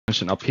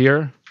mention up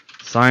here,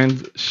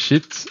 signed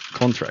shit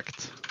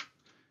contract.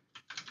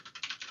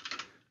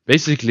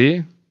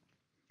 Basically,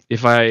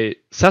 if I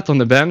sat on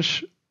the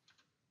bench,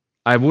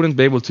 I wouldn't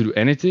be able to do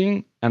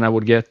anything, and I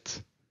would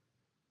get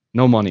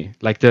no money.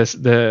 Like this,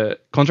 the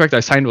contract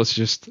I signed was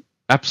just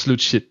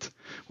absolute shit,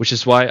 which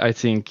is why I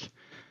think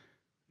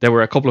there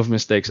were a couple of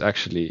mistakes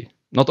actually.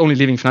 Not only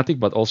leaving Fnatic,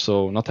 but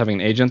also not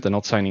having an agent and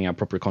not signing a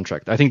proper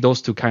contract. I think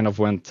those two kind of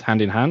went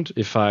hand in hand.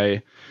 If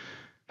I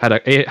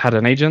had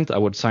an agent, I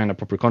would sign a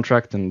proper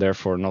contract and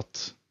therefore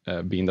not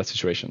be in that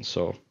situation.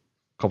 So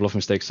a couple of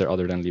mistakes there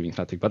other than leaving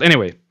Fnatic. But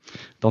anyway,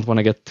 don't want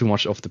to get too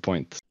much off the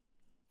point.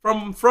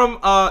 From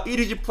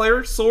EDG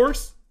player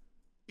source,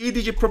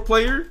 EDG pro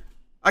player.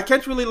 I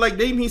can't really like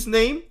name his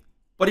name,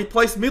 but he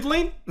plays mid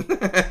lane.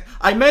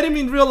 I met him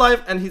in real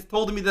life, and he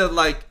told me that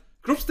like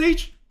group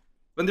stage,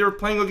 when they were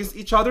playing against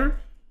each other,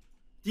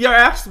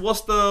 DRX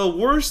was the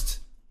worst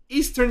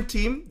Eastern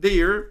team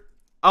there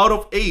out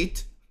of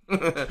 8.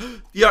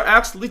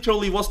 DRX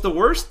literally was the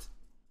worst,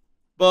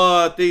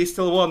 but they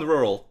still won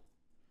Rural.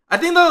 I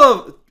think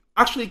the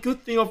actually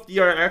good thing of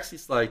DRX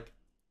is like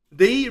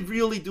they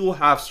really do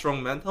have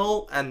strong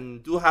mental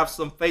and do have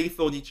some faith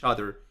on each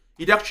other.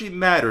 It actually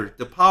matters,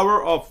 the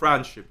power of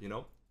friendship, you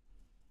know.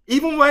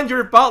 Even when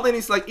your bot lane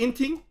is like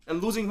inting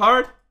and losing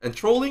hard and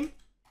trolling,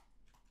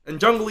 and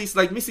jungle is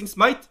like missing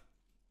smite,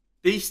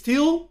 they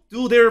still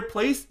do their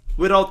plays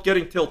without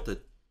getting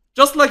tilted.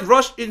 Just like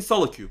Rush in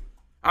solo queue.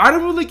 I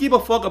don't really give a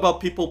fuck about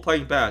people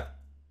playing bad,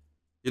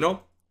 you know?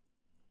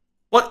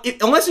 But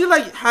unless you're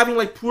like having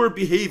like poor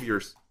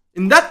behaviors,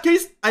 in that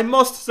case, I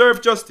must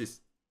serve justice.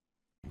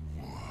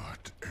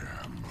 What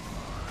am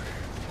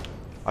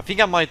I think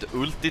I might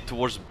ulti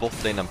towards bot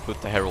lane and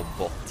put the Herald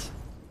bot.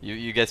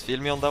 You guys feel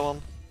me on that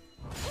one?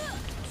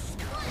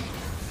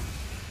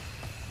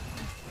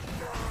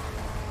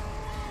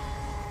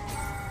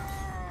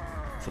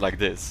 So like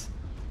this.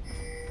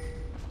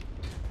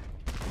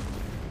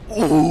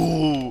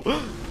 Ooh!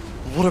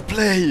 What a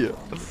play!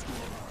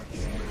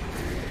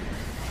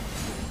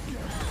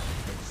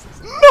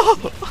 No!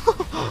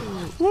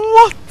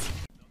 What?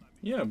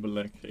 Yeah, but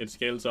like it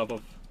scales off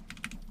of.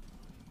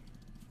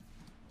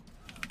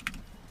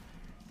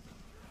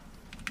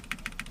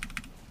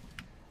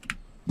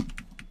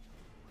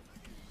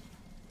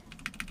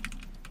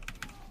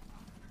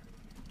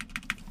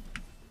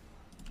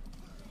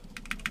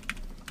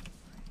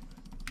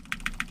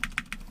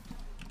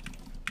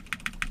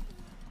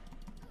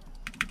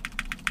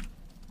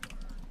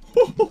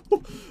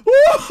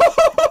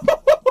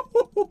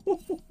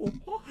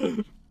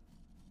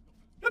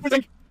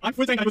 I'm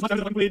full tank. I was not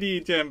going to play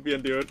the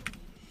champion, dude.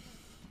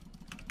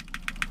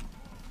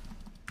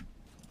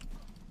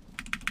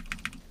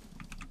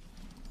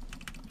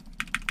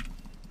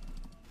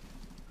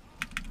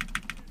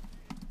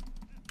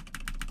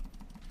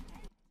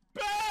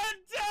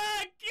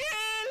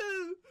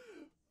 Pentakill!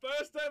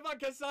 First ever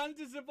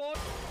Cassandra support.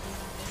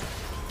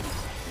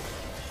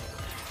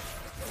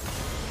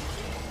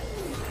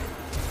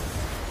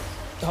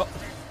 Oh.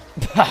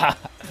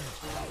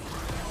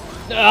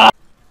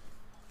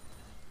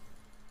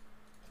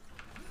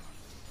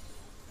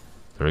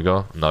 There we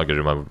go. Now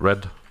getting my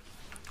red.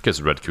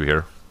 Gets red Q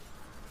here.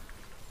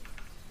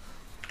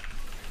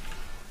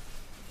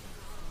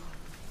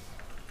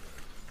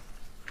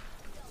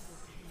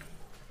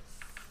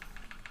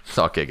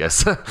 Okay,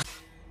 guys.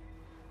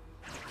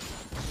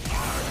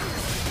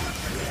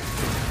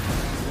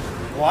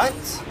 What?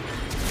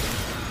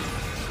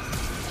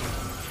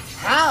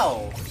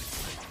 How?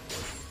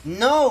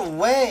 No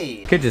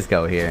way! Could just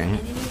go here.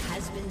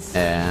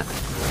 Yeah.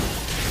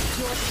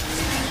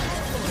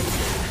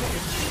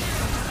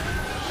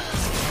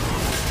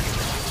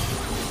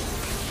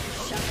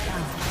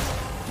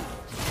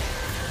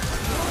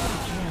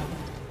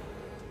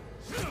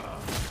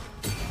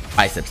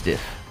 Biceps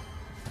diff.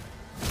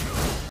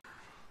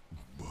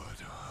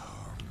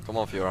 Come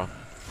on, Fiora.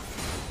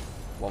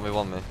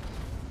 1v1 me.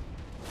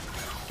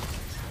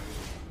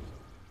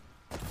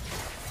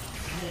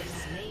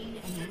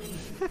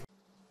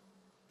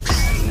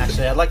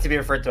 Actually, I'd like to be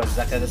referred to as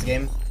Zeka this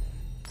game.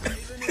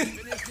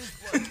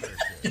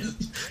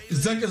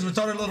 Zeka's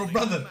retarded little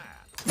brother.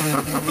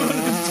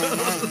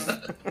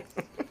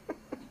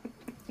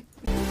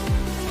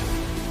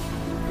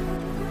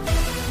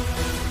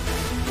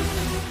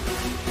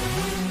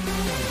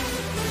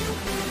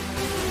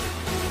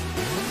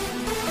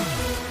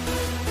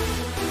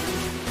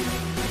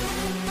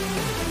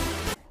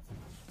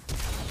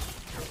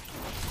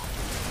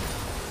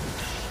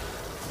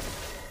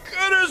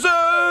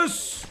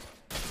 Genesis!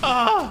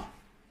 10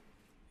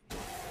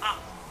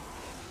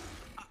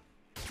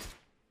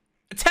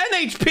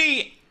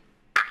 HP!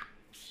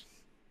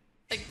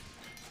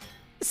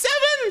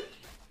 7!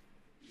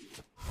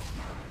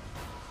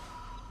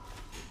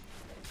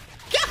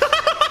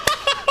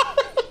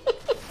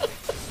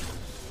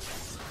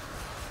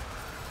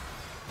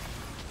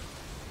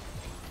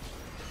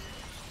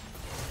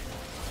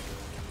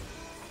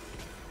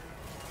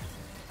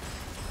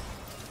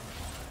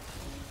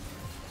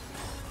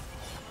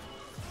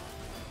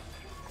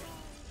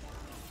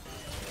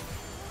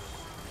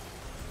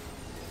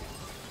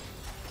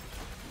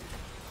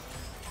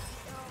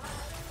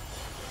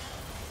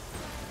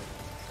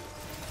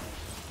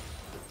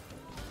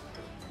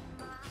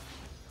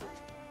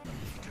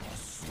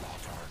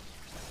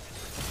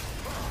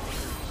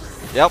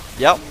 Yep,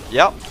 yep,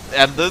 yep.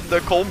 And then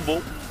the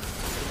combo.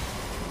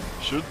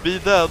 Should be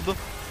dead.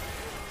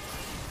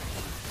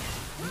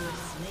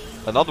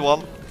 Another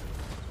one.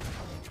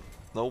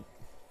 Nope.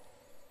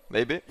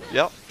 Maybe.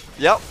 Yep,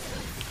 yep.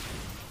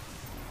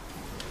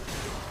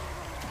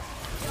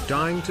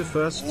 Dying to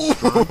first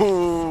strike.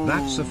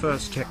 That's the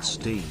first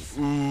XD.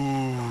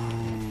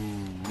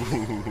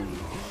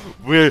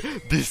 We're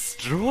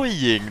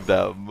destroying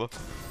them.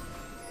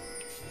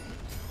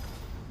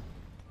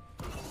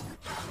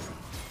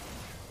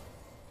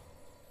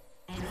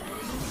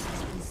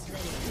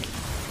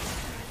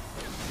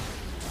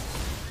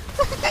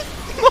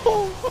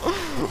 No!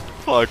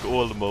 Fuck,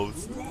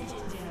 almost.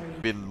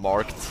 Been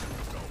marked.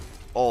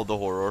 All the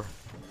horror.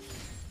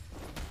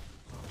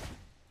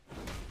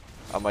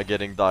 Am I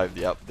getting dived?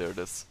 Yep, there it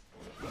is.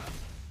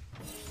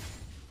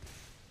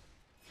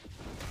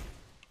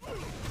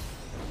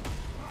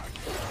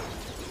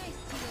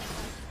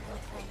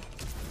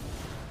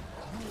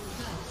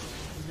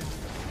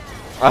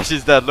 Ah,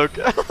 she's dead, look.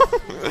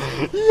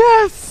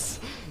 Yes!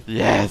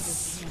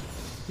 Yes!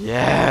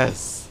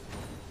 Yes!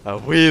 A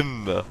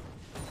win!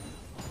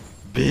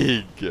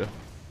 Big!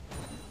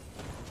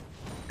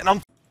 And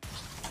I'm...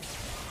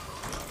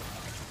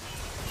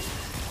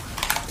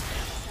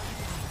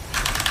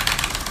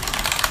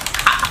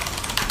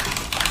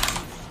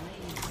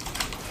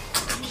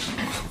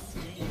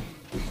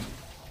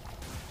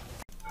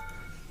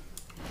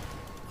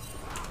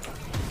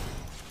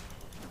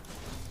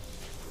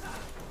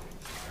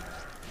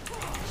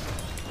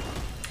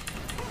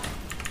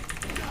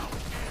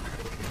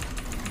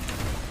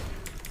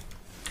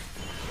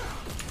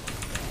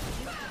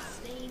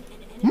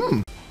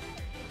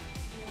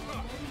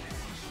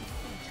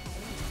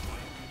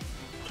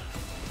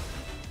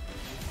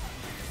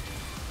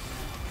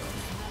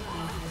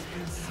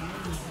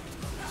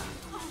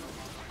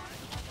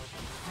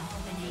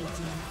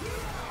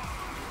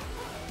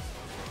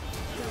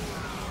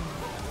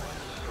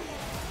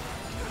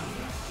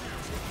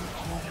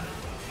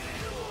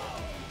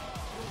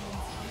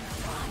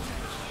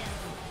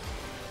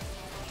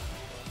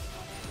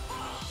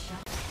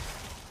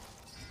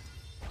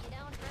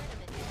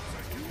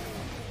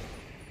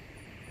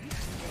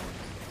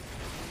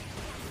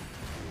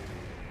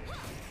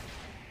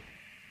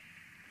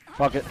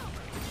 Fuck it.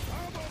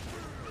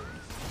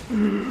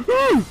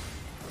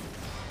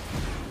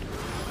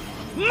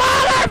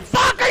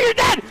 Motherfucker, you're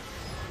dead!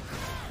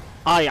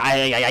 Are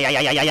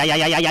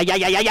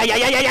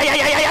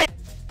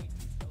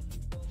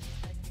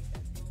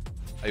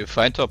you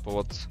fine top or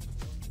what?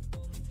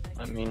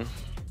 I mean,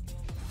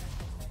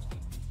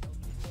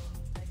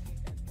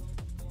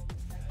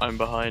 I'm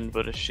behind,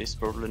 but she's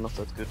probably not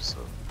that good, so.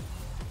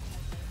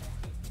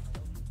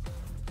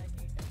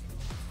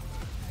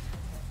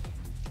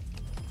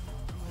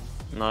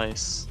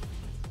 Nice.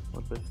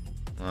 Okay.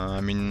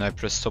 I mean, I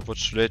pressed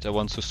stopwatch too late. I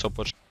want to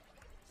stopwatch.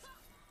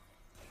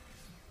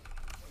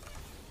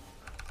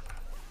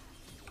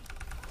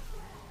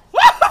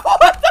 What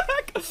the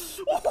heck?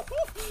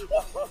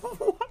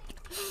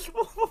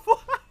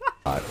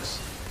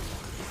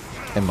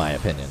 In my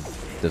opinion,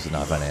 this is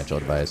not financial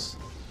advice.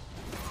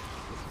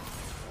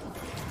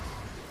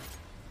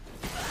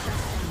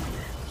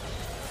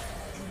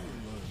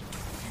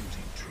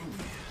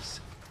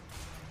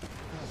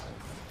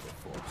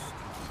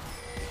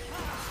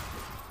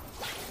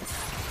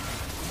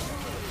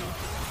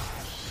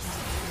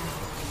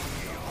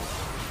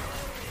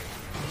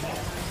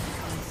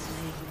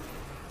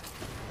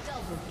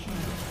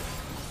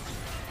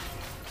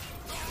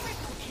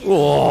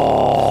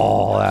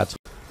 Oh, that's.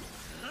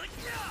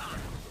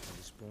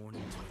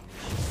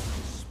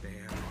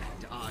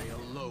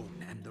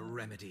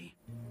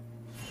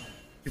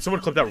 Can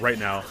someone clip that right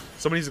now?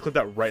 Someone needs to clip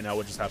that right now.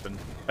 What just happened?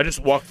 I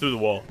just walked through the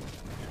wall.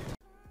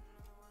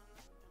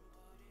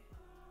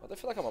 I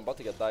feel like I'm about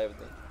to get dived.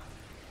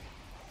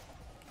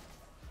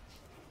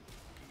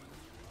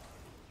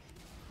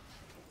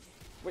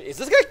 Wait, is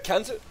this guy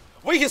cancer?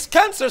 Wait, he's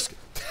cancer's.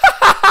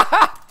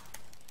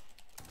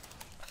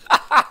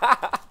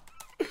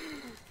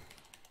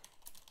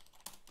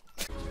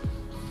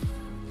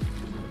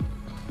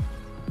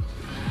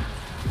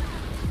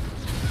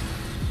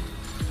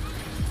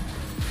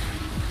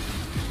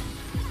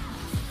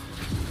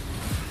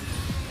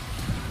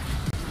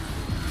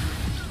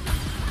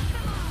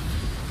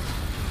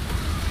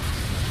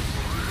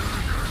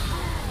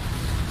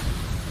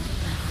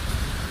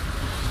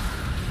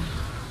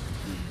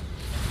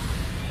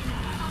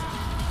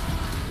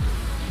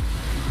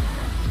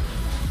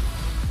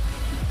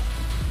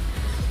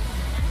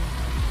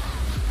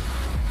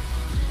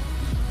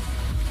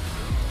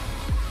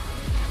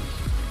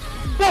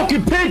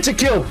 Fucking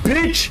pentakill,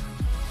 bitch!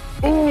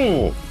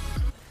 Ooh!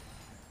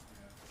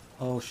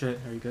 Oh shit,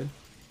 are you good?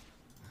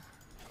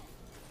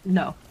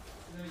 No.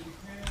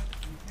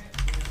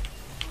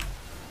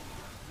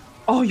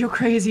 Oh, you're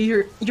crazy.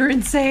 You're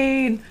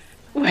insane.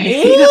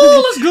 Wait.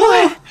 Ooh, let's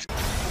go!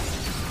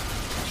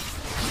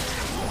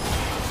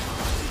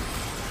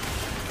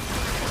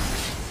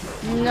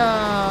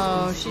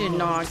 No, she did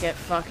not get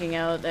fucking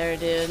out there,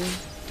 dude.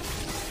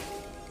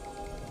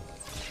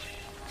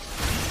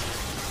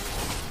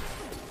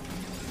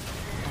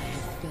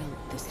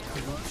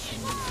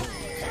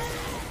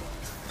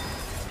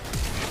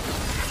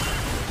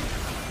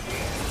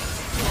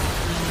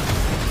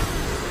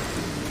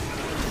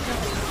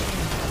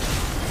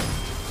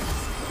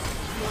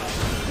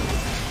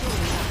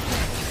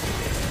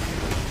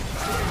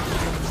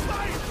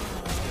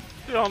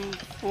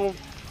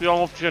 Eu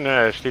am opțiunea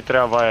aia, știi,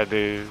 treaba aia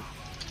de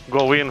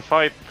go in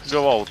fight, go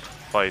out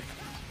fight.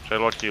 Și ai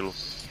luat kill-ul.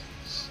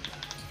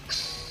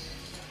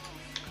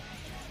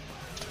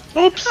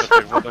 Oops!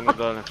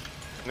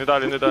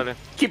 Nidale.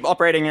 Keep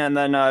operating and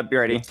then be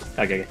ready.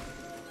 Okay.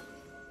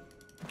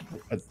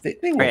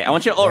 Great, I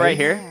want you to ult right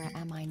here.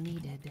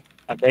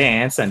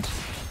 Okay, and sent.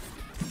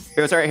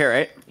 It was right here,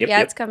 right? Yep, Yeah,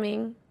 yep. it's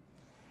coming.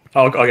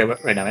 Oh, okay,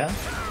 right now, yeah?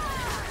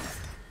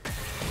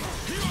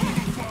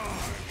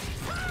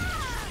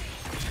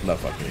 No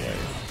fucking way.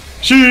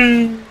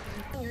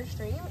 Your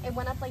stream, it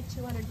went up like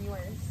 200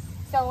 viewers.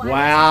 So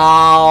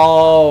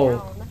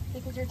Wow.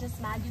 Because you're just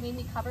mad you made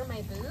me cover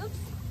my boobs?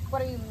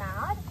 What, are you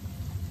mad?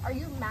 Are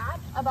you mad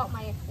about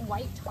my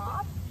white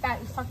top that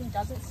fucking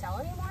doesn't sell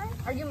anymore?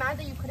 Are you mad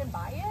that you couldn't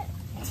buy it?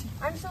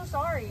 I'm so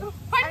sorry.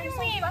 What do you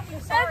mean?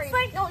 Fucking sorry. That's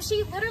like, no,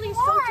 she literally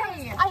sold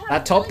it.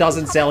 That top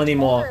doesn't sell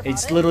anymore.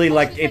 It's literally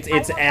like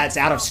it's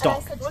out of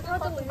stock.